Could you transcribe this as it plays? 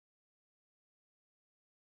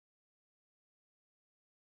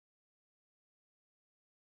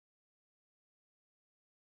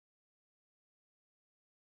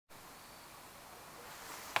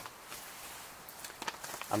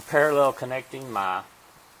I'm parallel connecting my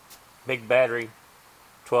big battery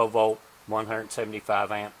 12 volt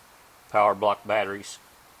 175 amp power block batteries.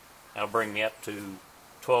 That'll bring me up to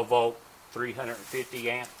 12 volt 350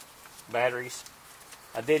 amp batteries.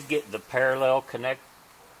 I did get the parallel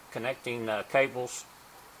connecting cables,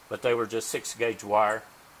 but they were just 6 gauge wire.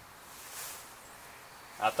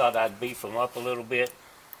 I thought I'd beef them up a little bit.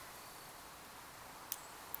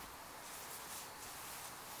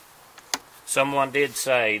 Someone did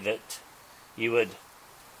say that you would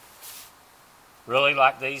really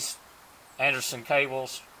like these Anderson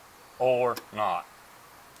cables or not.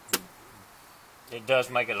 It does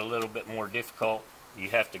make it a little bit more difficult. You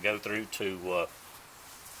have to go through to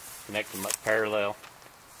connect them up parallel.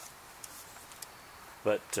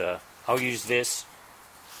 But I'll use this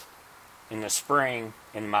in the spring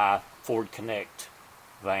in my Ford Connect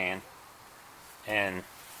van, and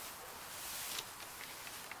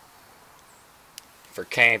for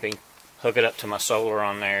camping, hook it up to my solar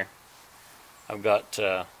on there. I've got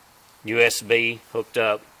USB hooked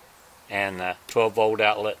up and a 12 volt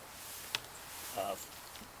outlet,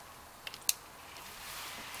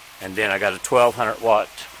 and then I got a 1200 watt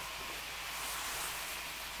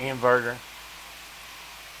inverter.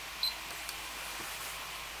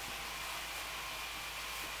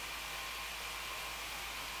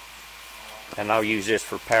 And I'll use this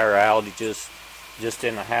for power outages just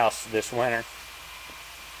in the house this winter.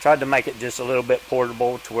 Tried to make it just a little bit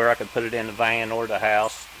portable to where I could put it in the van or the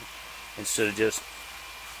house instead of just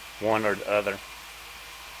one or the other.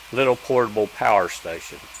 Little portable power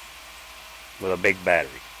station with a big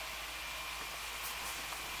battery.